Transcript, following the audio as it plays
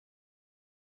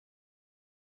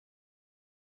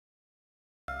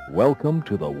Welcome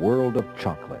to the world of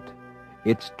chocolate.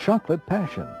 It's chocolate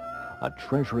passion, a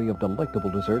treasury of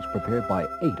delectable desserts prepared by 8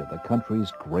 of the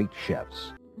country's great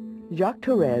chefs. Jacques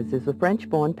Torres is a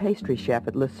French-born pastry chef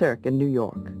at Le Cirque in New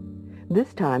York.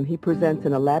 This time he presents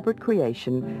an elaborate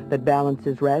creation that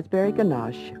balances raspberry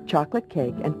ganache, chocolate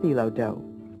cake, and phyllo dough.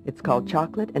 It's called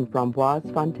chocolate and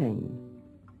Framboise Fontaine.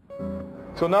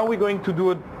 So now we're going to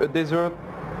do a dessert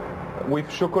with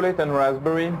chocolate and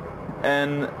raspberry,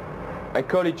 and I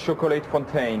call it chocolate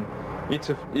Fontaine. It's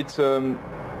a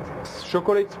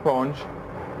chocolate sponge,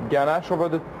 ganache over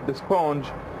the sponge,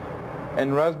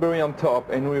 and raspberry on top,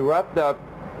 and we wrap that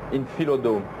in phyllo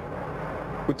dough.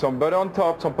 Put some butter on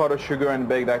top, some powdered sugar, and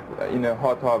bake that in a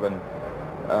hot oven.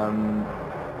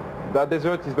 That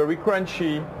dessert is very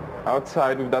crunchy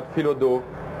outside with that phyllo dough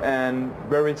and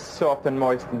very soft and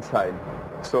moist inside.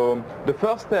 So the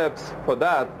first steps for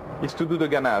that is to do the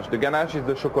ganache. The ganache is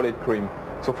the chocolate cream.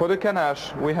 So for the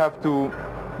ganache, we have to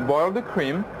boil the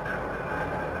cream.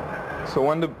 So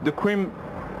when the cream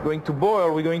going to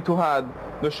boil, we're going to add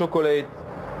the chocolate.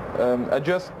 I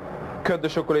just cut the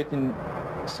chocolate in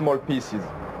small pieces.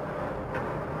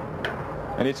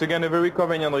 And it's again a very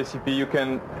convenient recipe. You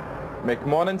can make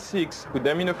more than 6, put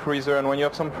them in a freezer, and when you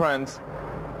have some friends,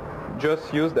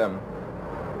 just use them.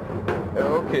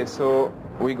 Okay, so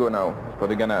we go now for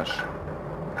the ganache.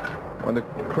 When the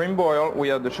cream boils,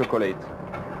 we add the chocolate.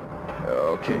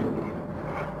 Okay.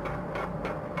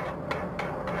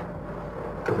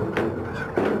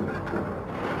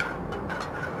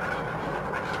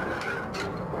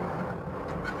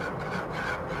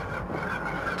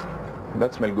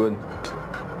 That smells good.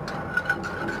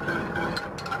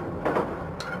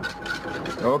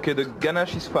 Okay, the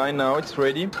ganache is fine now, it's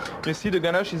ready. You see the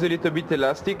ganache is a little bit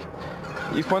elastic.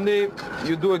 If one day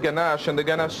you do a ganache and the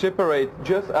ganache separate,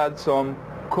 just add some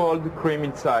cold cream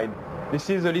inside. This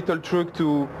is a little trick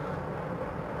to,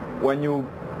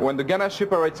 when the ganache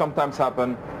separate sometimes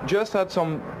happen, just add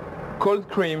some cold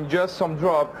cream, just some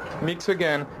drop, mix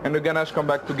again, and the ganache come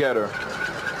back together.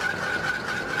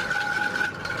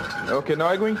 Okay, now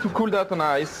I'm going to cool that on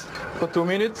ice for 2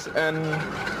 minutes and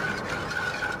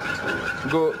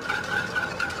go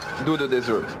do the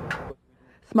dessert.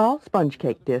 Small sponge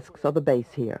cake discs are the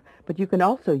base here, but you can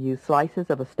also use slices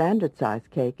of a standard size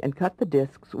cake and cut the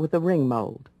discs with a ring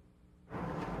mold.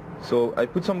 So I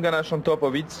put some ganache on top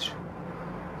of each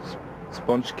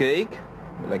sponge cake,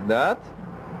 like that.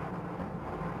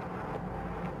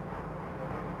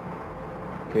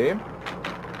 Okay.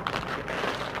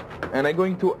 And I'm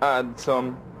going to add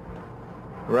some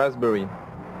raspberry.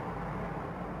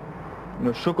 You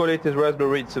know, chocolate is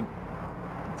raspberry, it's a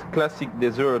classic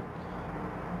dessert,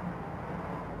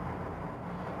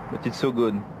 but it's so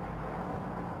good.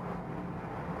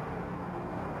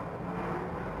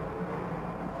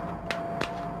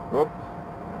 Hop.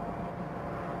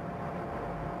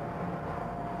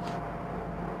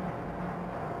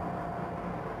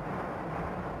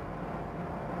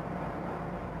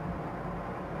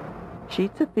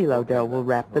 Sheets of phyllo dough will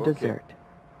wrap the dessert.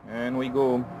 And we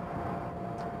go,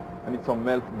 I need some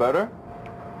melted butter.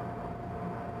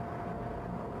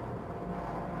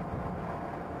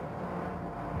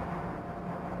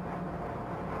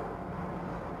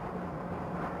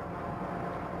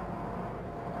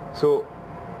 So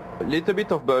a little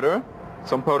bit of butter,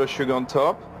 some powdered sugar on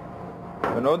top,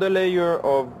 another layer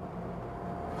of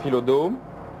phyllo dough,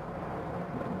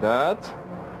 like that,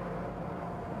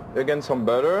 again some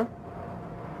butter,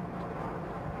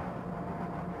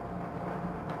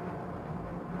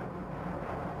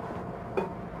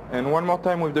 and one more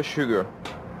time with the sugar.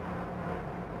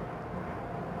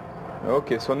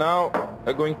 Okay, so now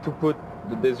I'm going to put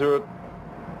the dessert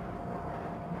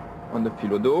on the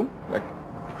phyllo dough, like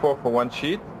 4 for 1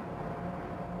 sheet.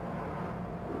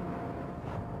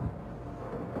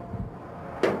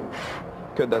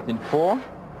 Cut that in 4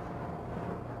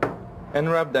 and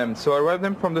wrap them. So I wrap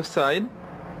them from the side,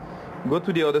 go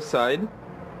to the other side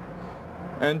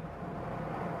and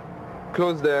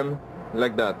close them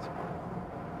like that.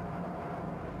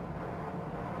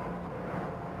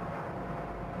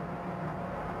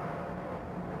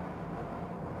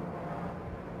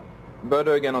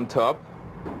 Butter again on top.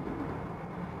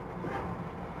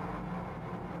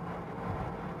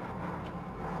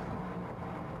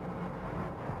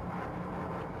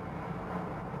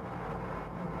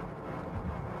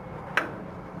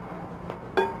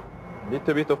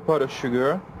 Little bit of powdered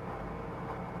sugar.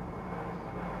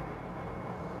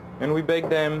 And we bake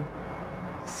them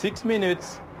 6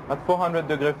 minutes at 400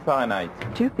 degrees Fahrenheit.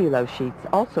 2 phyllo sheets,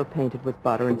 also painted with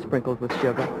butter and sprinkled with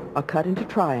sugar, are cut into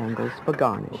triangles for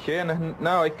garnish. Okay, and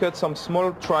now I cut some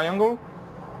small triangle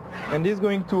And this is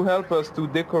going to help us to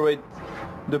decorate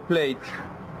the plate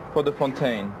for the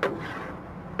Fontaine.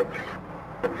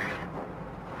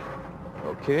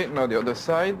 Okay, now the other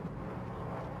side.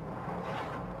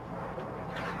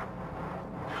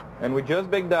 And we just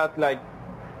bake that like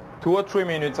 2 or 3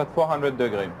 minutes at 400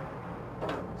 degrees.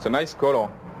 It's a nice color,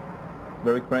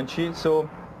 very crunchy. So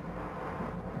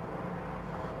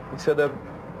we set up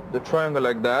the triangle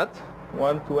like that,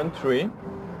 1, 2, and 3.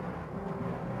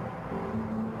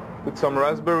 Put some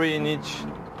raspberry in each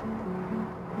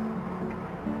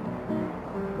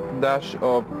dash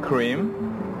of cream,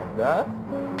 like that.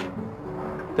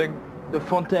 Take the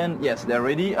Fontaine, yes, they're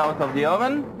ready, out of the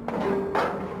oven.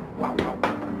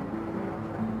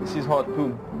 This is hot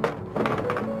too.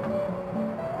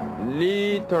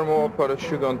 Little more powdered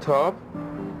sugar on top,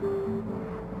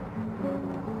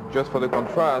 just for the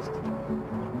contrast.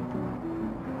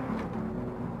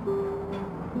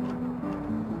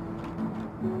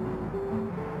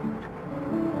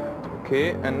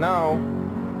 Okay, and now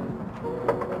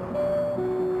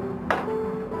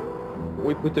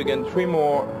we put again 3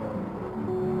 more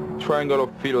triangle of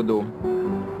phyllo dough.